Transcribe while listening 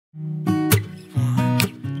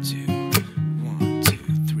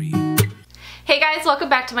Hey guys, welcome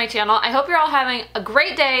back to my channel. I hope you're all having a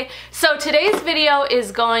great day. So today's video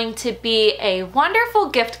is going to be a wonderful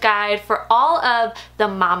gift guide for all of the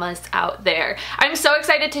mamas out there. I'm so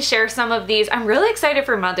excited to share some of these. I'm really excited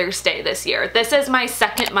for Mother's Day this year. This is my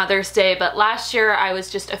second Mother's Day, but last year I was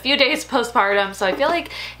just a few days postpartum, so I feel like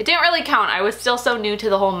it didn't really count. I was still so new to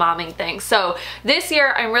the whole momming thing. So this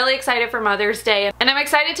year I'm really excited for Mother's Day, and I'm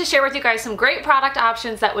excited to share with you guys some great product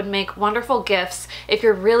options that would make wonderful gifts if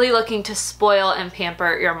you're really looking to spoil and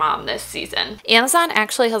pamper your mom this season. Amazon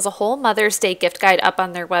actually has a whole Mother's Day gift guide up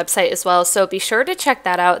on their website as well, so be sure to check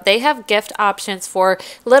that out. They have gift options for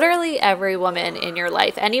literally every woman in your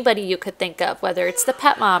life, anybody you could think of, whether it's the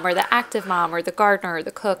pet mom or the active mom or the gardener or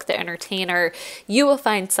the cook, the entertainer, you will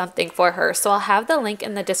find something for her. So I'll have the link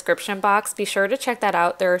in the description box. Be sure to check that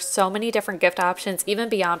out. There are so many different gift options even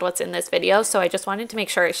beyond what's in this video, so I just wanted to make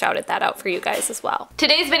sure I shouted that out for you guys as well.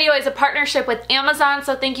 Today's video is a partnership with Amazon,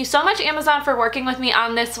 so thank you so much Amazon for working with me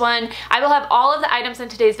on this one. I will have all of the items in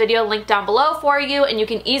today's video linked down below for you, and you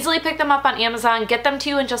can easily pick them up on Amazon, get them to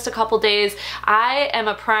you in just a couple days. I am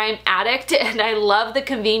a Prime addict and I love the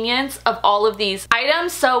convenience of all of these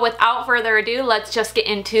items. So without further ado, let's just get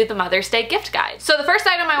into the Mother's Day gift guide. So the first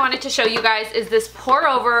item I wanted to show you guys is this pour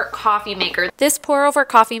over coffee maker. This pour over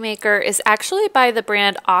coffee maker is actually by the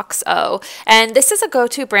brand OXO, and this is a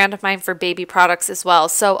go-to brand of mine for baby products as well.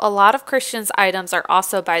 So a lot of Christian's items are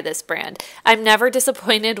also by this brand. I'm never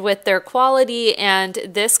disappointed with their quality, and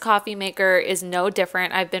this coffee maker is no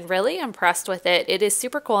different. I've been really impressed with it. It is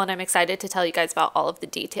super cool, and I'm excited to tell you guys about all of the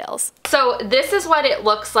details. So this is what it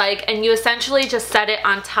looks like, and you essentially just set it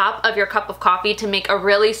on top of your cup of coffee to make a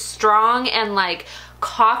really strong and like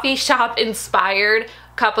coffee shop inspired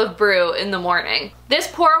cup of brew in the morning. This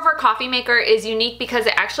pour over coffee maker is unique because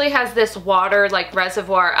it actually has this water like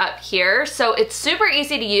reservoir up here, so it's super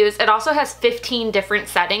easy to use. It also has 15 different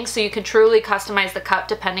settings, so you can truly customize the cup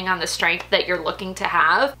depending on the strength that you're looking to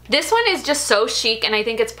have. This one is just so chic, and I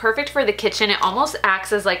think it's perfect for the kitchen. It almost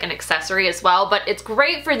acts as like an accessory as well, but it's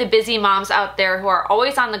great for the busy moms out there who are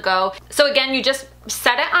always on the go. So again, you just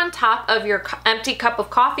set it on top of your empty cup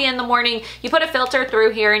of coffee in the morning. You put a filter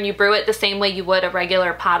through here and you brew it the same way you would a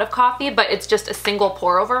regular pot of coffee, but it's just a single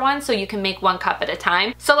pour over one, so you can make one cup at a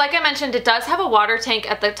time. So like I mentioned, it does have a water tank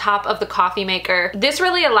at the top of the coffee maker. This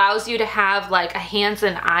really allows you to have like a hands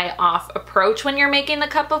and eye off approach when you're making the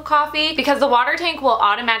cup of coffee, because the water tank will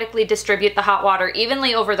automatically distribute the hot water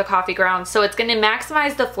evenly over the coffee grounds, so it's going to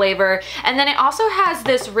maximize the flavor. And then it also has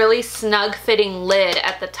this really snug fitting lid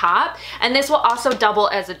at the top, and this will also double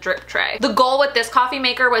as a drip tray. The goal with this coffee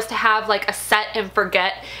maker was to have like a set and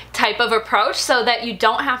forget type of approach, so that you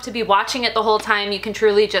don't have to be watching it the whole time. You can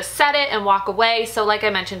truly just set it and walk away. So like I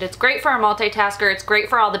mentioned, it's great for a multitasker. It's great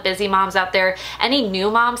for all the busy moms out there. Any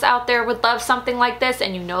new moms out there would love something like this,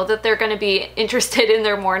 and you know that they're going to be interested in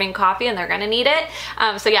their morning coffee and they're going to need it.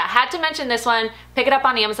 So yeah, had to mention this one. Pick it up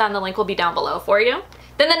on Amazon. The link will be down below for you.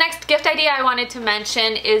 Then the next gift idea I wanted to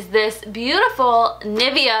mention is this beautiful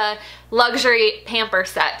Nivea luxury pamper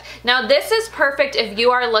set. Now this is perfect if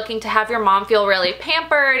you are looking to have your mom feel really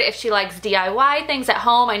pampered, if she likes DIY things at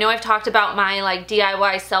home. I know I've talked about my like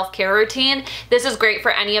DIY self-care routine. This is great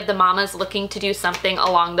for any of the mamas looking to do something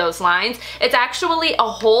along those lines. It's actually a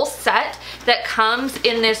whole set that comes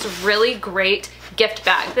in this really great gift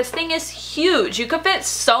bag. This thing is huge. You could fit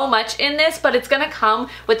so much in this, but it's gonna come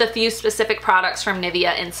with a few specific products from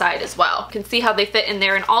Nivea inside as well. You can see how they fit in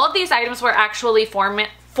there, and all of these items were actually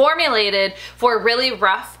formulated for really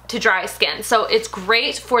rough to dry skin. So it's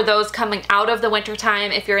great for those coming out of the winter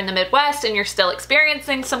time. If you're in the Midwest and you're still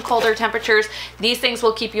experiencing some colder temperatures, these things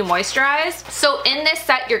will keep you moisturized. So in this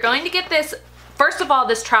set, you're going to get this, first of all,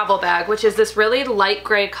 this travel bag, which is this really light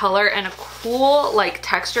gray color and a cool like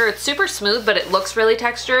texture. It's super smooth, but it looks really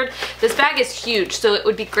textured. This bag is huge, so it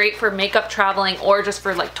would be great for makeup traveling or just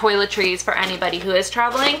for like toiletries for anybody who is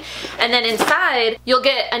traveling. And then inside, you'll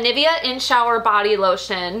get a Nivea In Shower body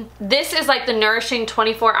lotion. This is like the nourishing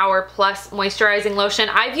 24-hour plus moisturizing lotion.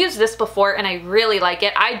 I've used this before and I really like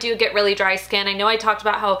it. I do get really dry skin. I know I talked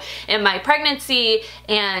about how in my pregnancy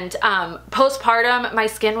and postpartum, my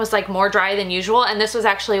skin was like more dry than usual, and this was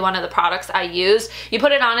actually one of the products I used. You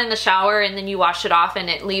put it on in the shower and then you wash it off, and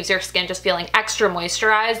it leaves your skin just feeling extra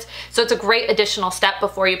moisturized. So it's a great additional step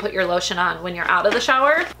before you put your lotion on when you're out of the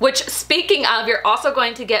shower. Which, speaking of, you're also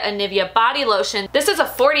going to get a Nivea body lotion. This is a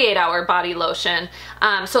 48-hour body lotion,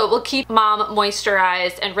 so it will keep mom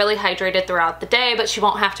moisturized and really hydrated throughout the day, but she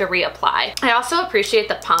won't have to reapply. I also appreciate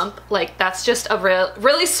the pump. Like, that's just a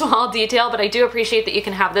really small detail, but I do appreciate that you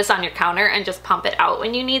can have this on your counter and just pump it out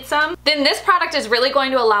when you need some. Then this product product is really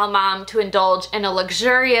going to allow mom to indulge in a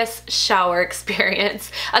luxurious shower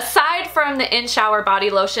experience. Aside from the in-shower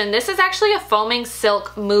body lotion, this is actually a foaming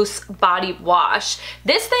silk mousse body wash.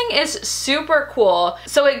 This thing is super cool.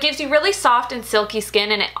 So it gives you really soft and silky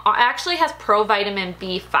skin, and it actually has pro vitamin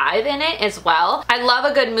B5 in it as well. I love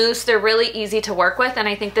a good mousse. They're really easy to work with, and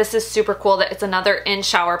I think this is super cool that it's another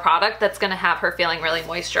in-shower product that's gonna have her feeling really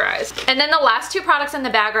moisturized. And then the last two products in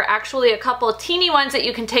the bag are actually a couple of teeny ones that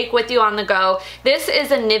you can take with you on the go. This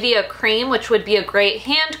is a Nivea cream, which would be a great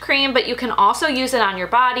hand cream, but you can also use it on your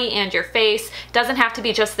body and your face. Doesn't have to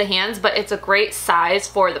be just the hands, but it's a great size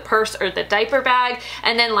for the purse or the diaper bag.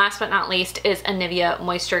 And then last but not least is a Nivea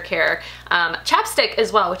Moisture Care chapstick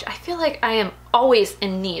as well, which I feel like I am always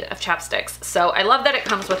in need of chapsticks. So I love that it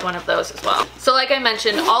comes with one of those as well. So like I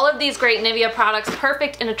mentioned, all of these great Nivea products,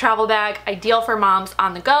 perfect in a travel bag, ideal for moms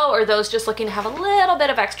on the go or those just looking to have a little bit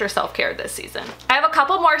of extra self-care this season. I have a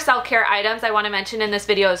couple more self-care items I want to mention in this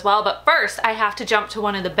video as well, but first I have to jump to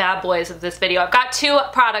one of the bad boys of this video. I've got two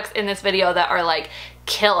products in this video that are like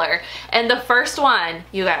killer. And the first one,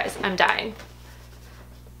 you guys, I'm dying,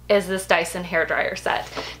 is this Dyson hairdryer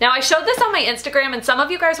set. Now I showed this on my Instagram and some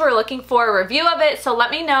of you guys were looking for a review of it, so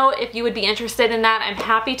let me know if you would be interested in that. I'm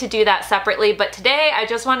happy to do that separately, but today I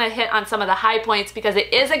just want to hit on some of the high points because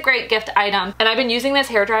it is a great gift item and I've been using this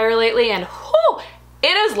hairdryer lately and whew,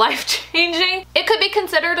 it is life-changing. It could be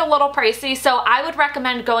considered a little pricey, so I would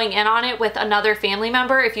recommend going in on it with another family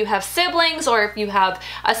member. If you have siblings or if you have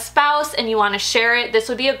a spouse and you want to share it, this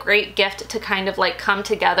would be a great gift to kind of like come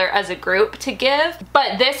together as a group to give.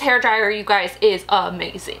 But this hairdryer, you guys, is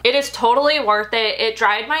amazing. It is totally worth it. It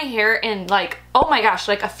dried my hair in like, oh my gosh,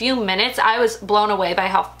 like a few minutes. I was blown away by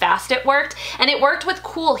how fast it worked, and it worked with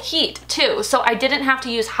cool heat too, so I didn't have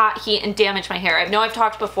to use hot heat and damage my hair. I know I've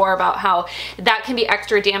talked before about how that can be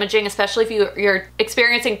extra damaging, especially if you're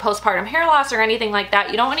experiencing postpartum hair loss or anything like that.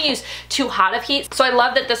 You don't want to use too hot of heat, so I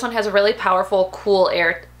love that this one has a really powerful cool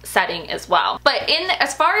air setting as well. But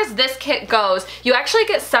as far as this kit goes, you actually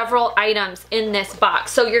get several items in this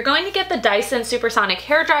box. So you're going to get the Dyson Supersonic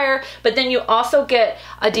hairdryer, but then you also get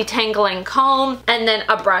a detangling comb and then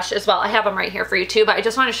a brush as well. I have them right here for you too, but I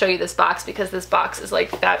just want to show you this box because this box is like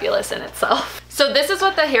fabulous in itself. So this is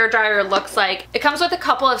what the hairdryer looks like. It comes with a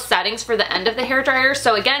couple of settings for the end of the hairdryer.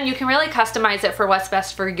 So again, you can really customize it for what's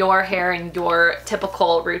best for your hair and your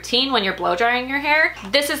typical routine when you're blow drying your hair.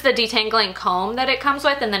 This is the detangling comb that it comes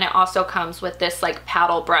with, and then it also comes with this like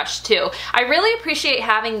paddle brush too. I really appreciate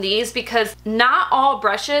having these because not all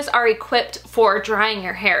brushes are equipped for drying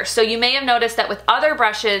your hair. So you may have noticed that with other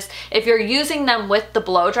brushes, if you're using them with the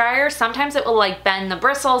blow dryer, sometimes it will like bend the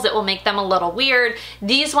bristles, it will make them a little weird.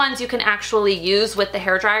 These ones you can actually use with the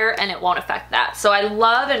hairdryer and it won't affect that. So I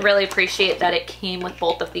love and really appreciate that it came with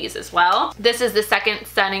both of these as well. This is the second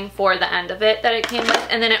setting for the end of it that it came with,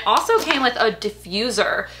 and then it also came with a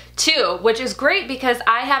diffuser too, which is great because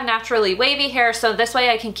I have naturally wavy hair, so this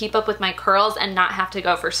way I can keep up with my curls and not have to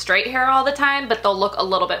go for straight hair all the time, but they'll look a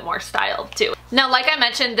little bit more styled too. Now, like I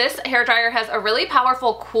mentioned, this hairdryer has a really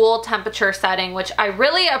powerful cool temperature setting, which I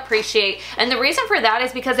really appreciate, and the reason for that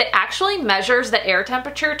is because it actually measures the air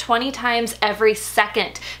temperature 20 times every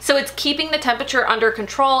second. So it's keeping the temperature under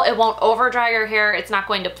control. It won't over dry your hair. It's not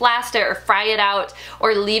going to blast it or fry it out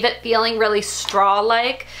or leave it feeling really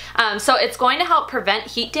straw-like. So it's going to help prevent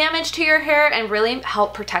heat damage to your hair and really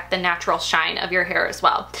help protect the natural shine of your hair as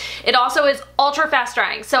well. It also is ultra fast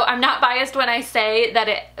drying. So I'm not biased when I say that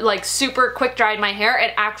it like super quick dried my hair.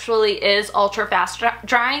 It actually is ultra fast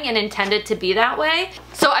drying and intended to be that way.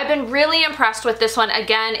 So I've been really impressed with this one.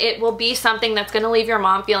 Again, it will be something that's going to leave your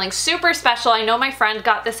mom feeling super special. I know my friend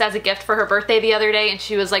got this as a gift for her birthday the other day and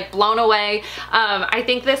she was like blown away. I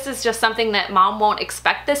think this is just something that mom won't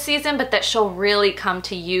expect this season, but that she'll really come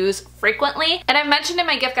to use frequently. And I've mentioned in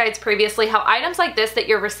my gift guides previously how items like this that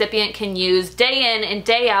your recipient can use day in and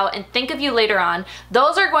day out and think of you later on,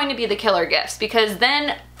 those are going to be the killer gifts, because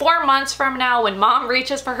then 4 months from now when mom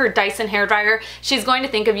reaches for her Dyson hairdryer, she's going to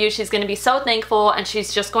think of you, she's going to be so thankful, and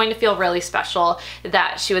she's just going to feel really special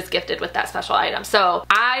that she was gifted with that special item. So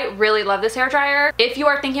I really love this hairdryer. If you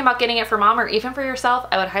are thinking about getting it for mom or even for yourself,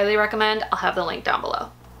 I would highly recommend. I'll have the link down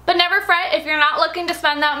below. But never fret, if you're not looking to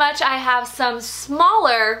spend that much, I have some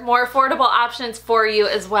smaller, more affordable options for you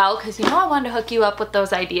as well, because you know I wanted to hook you up with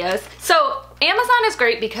those ideas. So Amazon is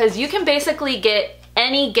great because you can basically get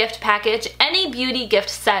any gift package, any beauty gift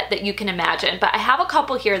set that you can imagine, but I have a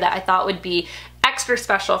couple here that I thought would be extra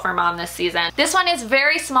special for mom this season. This one is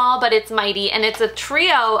very small, but it's mighty, and it's a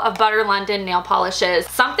trio of Butter London nail polishes.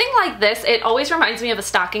 Something like this, it always reminds me of a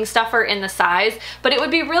stocking stuffer in the size, but it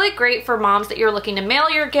would be really great for moms that you're looking to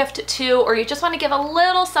mail your gift to, or you just want to give a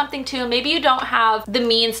little something to. Maybe you don't have the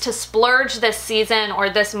means to splurge this season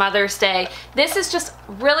or this Mother's Day. This is just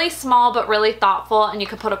really small but really thoughtful, and you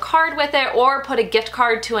could put a card with it or put a gift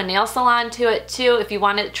card to a nail salon to it too if you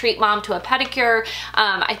want to treat mom to a pedicure.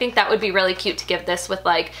 I think that would be really cute to give this with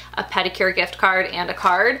like a pedicure gift card and a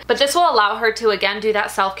card. But this will allow her to again do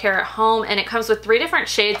that self-care at home, and it comes with 3 different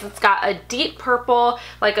shades. It's got a deep purple,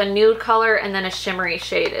 like a nude color, and then a shimmery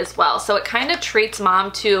shade as well. So it kind of treats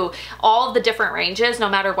mom to all of the different ranges no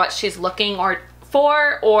matter what she's looking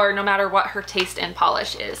for, or no matter what her taste in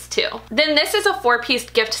polish is too. Then this is a 4-piece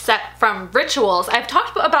gift set from Rituals. I've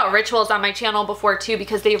talked about Rituals on my channel before too,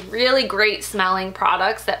 because they have really great smelling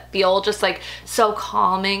products that feel just like so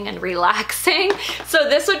calming and relaxing. So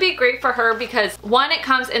this would be great for her because one, it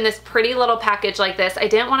comes in this pretty little package like this. I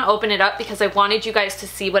didn't want to open it up because I wanted you guys to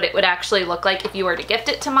see what it would actually look like if you were to gift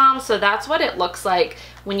it to mom. So that's what it looks like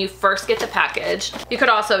when you first get the package. You could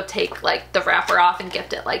also take like the wrapper off and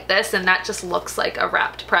gift it like this, and that just looks like a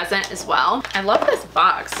wrapped present as well. I love this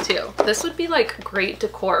box too. This would be like great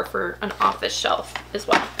decor for an office shelf as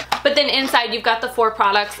well. But then inside you've got the 4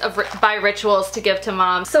 products by Rituals to give to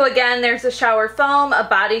mom. So again, there's a shower foam, a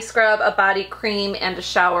body scrub, a body cream, and a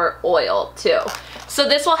shower oil too. So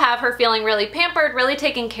this will have her feeling really pampered, really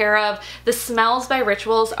taken care of. The smells by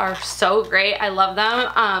Rituals are so great. I love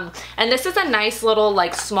them. And this is a nice little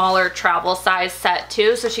like smaller travel size set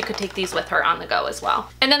too, so she could take these with her on the go as well.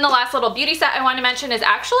 And then the last little beauty set I want to mention is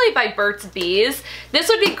actually by Burt's Bees. This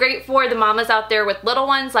would be great for the mamas out there with little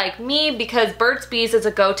ones like me, because Burt's Bees is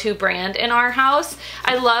a go-to brand in our house.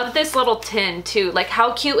 I love this little tin too. Like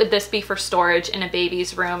how cute would this be for storage in a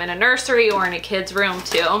baby's room, in a nursery, or in a kid's room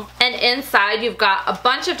too. And inside you've got a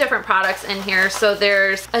bunch of different products in here. So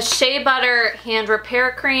there's a shea butter hand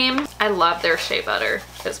repair cream. I love their shea butter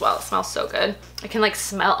as well. It smells so good. I can like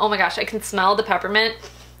smell, oh my gosh, I can smell the peppermint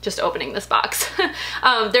just opening this box.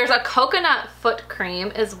 There's a coconut foot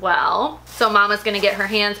cream as well. So mama's gonna get her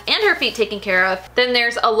hands and her feet taken care of. Then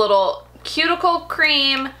there's a little cuticle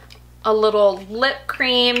cream, a little lip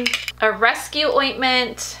cream, a rescue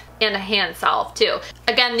ointment, and a hand salve too.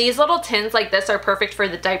 Again, these little tins like this are perfect for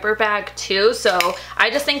the diaper bag too. So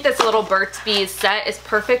I just think this little Burt's Bees set is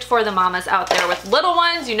perfect for the mamas out there with little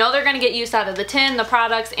ones. You know they're gonna get use out of the tin, the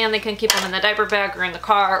products, and they can keep them in the diaper bag or in the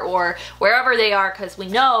car or wherever they are, because we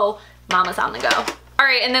know mama's on the go. All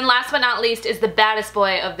right, and then last but not least is the baddest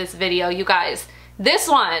boy of this video, you guys. This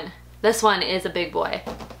one is a big boy,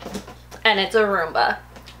 and it's a Roomba.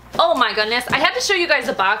 Oh my goodness, I had to show you guys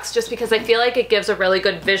a box just because I feel like it gives a really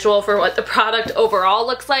good visual for what the product overall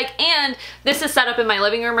looks like. And this is set up in my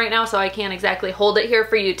living room right now, so I can't exactly hold it here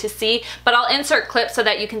for you to see, but I'll insert clips so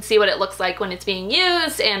that you can see what it looks like when it's being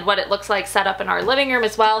used and what it looks like set up in our living room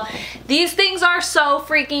as well. These things are so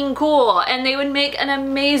freaking cool, and they would make an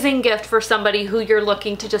amazing gift for somebody who you're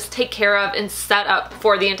looking to just take care of and set up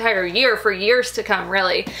for the entire year, for years to come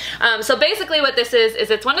really. So basically what this is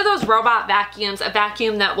it's one of those robot vacuums, a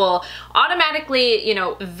vacuum that will automatically, you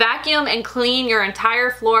know, vacuum and clean your entire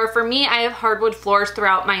floor. For me, I have hardwood floors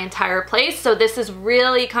throughout my entire place, so this has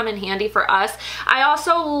really come in handy for us. I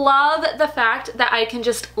also love the fact that I can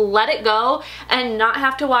just let it go and not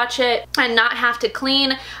have to watch it and not have to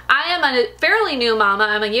clean. I am a fairly new mama,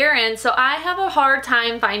 I'm a year in, so I have a hard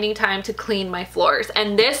time finding time to clean my floors,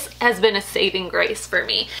 and this has been a saving grace for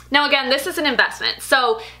me. Now again, this is an investment,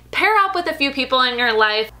 so pair up with a few people in your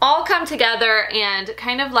life, all come together and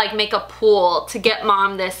kind of like make a pool to get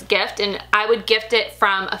mom this gift, and I would gift it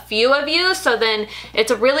from a few of you, so then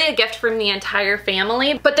it's really a gift from the entire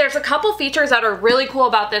family. But there's a couple features that are really cool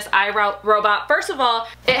about this iRobot. First of all,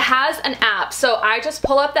 it has an app, so I just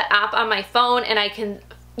pull up the app on my phone and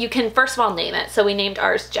you can first of all name it. So we named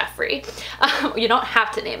ours Jeffrey. You don't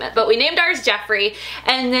have to name it, but we named ours Jeffrey.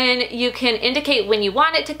 And then you can indicate when you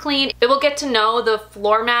want it to clean. It will get to know the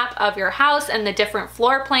floor map of your house and the different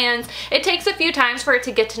floor plans. It takes a few times for it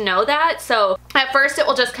to get to know that. So at first it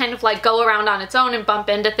will just kind of like go around on its own and bump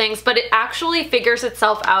into things, but it actually figures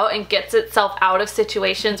itself out and gets itself out of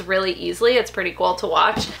situations really easily. It's pretty cool to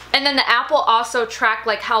watch. And then the app will also track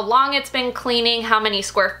like how long it's been cleaning, how many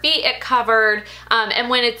square feet it covered, and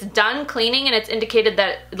when it's done cleaning and it's indicated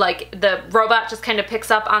that like the robot just kind of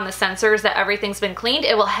picks up on the sensors that everything's been cleaned,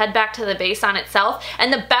 it will head back to the base on itself.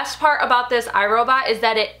 And the best part about this iRobot is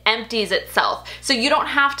that it empties itself. So you don't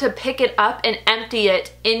have to pick it up and empty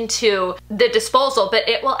it into the disposal, but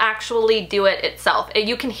it will actually do it itself.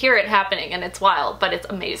 You can hear it happening and it's wild, but it's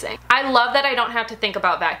amazing. I love that I don't have to think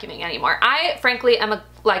about vacuuming anymore. I frankly am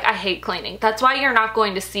I hate cleaning. That's why you're not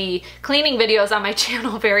going to see cleaning videos on my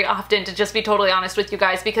channel very often, to just be totally honest with you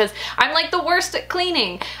guys, because I'm like the worst at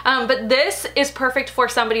cleaning. But this is perfect for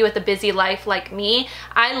somebody with a busy life like me.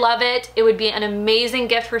 I love it. It would be an amazing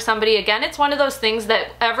gift for somebody. Again, it's one of those things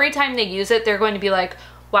that every time they use it, they're going to be like,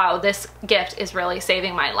 wow, this gift is really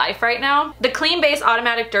saving my life right now. The Clean Base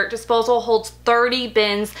automatic dirt disposal holds 30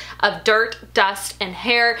 bins of dirt, dust, and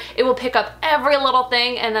hair. It will pick up every little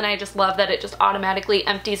thing, and then I just love that it just automatically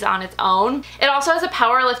empties on its own. It also has a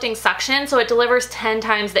powerlifting suction, so it delivers 10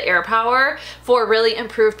 times the air power for really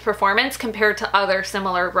improved performance compared to other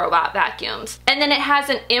similar robot vacuums. And then it has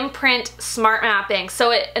an imprint smart mapping,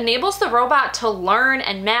 so it enables the robot to learn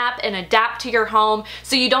and map and adapt to your home,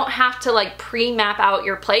 so you don't have to like pre-map out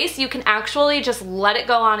your place. You can actually just let it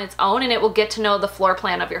go on its own, and it will get to know the floor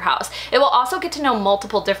plan of your house. It will also get to know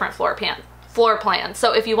multiple different floor plans.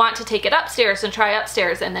 So if you want to take it upstairs and try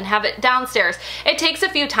upstairs and then have it downstairs, it takes a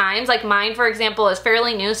few times. Like mine, for example, is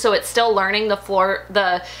fairly new, so it's still learning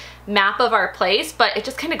the map of our place, but it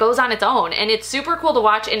just kind of goes on its own, and it's super cool to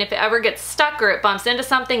watch. And if it ever gets stuck or it bumps into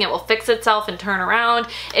something, it will fix itself and turn around.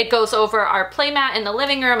 It goes over our playmat in the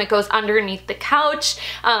living room. It goes underneath the couch.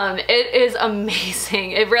 It is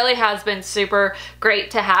amazing. It really has been super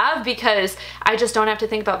great to have, because I just don't have to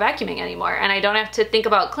think about vacuuming anymore, and I don't have to think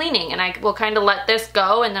about cleaning, and I will kind of let this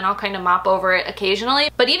go, and then I'll kind of mop over it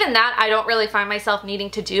occasionally. But even that, I don't really find myself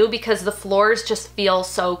needing to do, because the floors just feel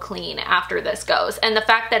so clean after this goes. And the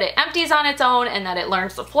fact that it empties on its own and that it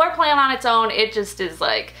learns the floor plan on its own, it just is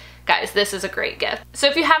like, guys, this is a great gift. So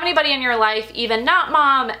if you have anybody in your life, even not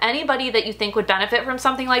mom, anybody that you think would benefit from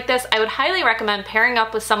something like this, I would highly recommend pairing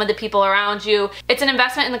up with some of the people around you. It's an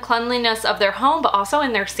investment in the cleanliness of their home, but also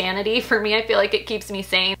in their sanity. For me, I feel like it keeps me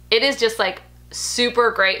sane. It is just like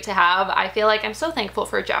super great to have. I feel like I'm so thankful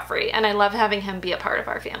for Jeffrey, and I love having him be a part of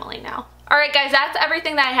our family now. Alright guys, that's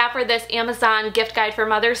everything that I have for this Amazon gift guide for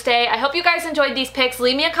Mother's Day. I hope you guys enjoyed these picks.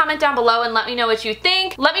 Leave me a comment down below and let me know what you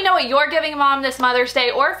think. Let me know what you're giving mom this Mother's Day,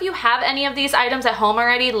 or if you have any of these items at home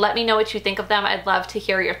already, let me know what you think of them. I'd love to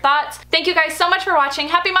hear your thoughts. Thank you guys so much for watching.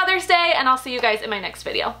 Happy Mother's Day, and I'll see you guys in my next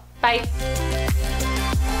video. Bye!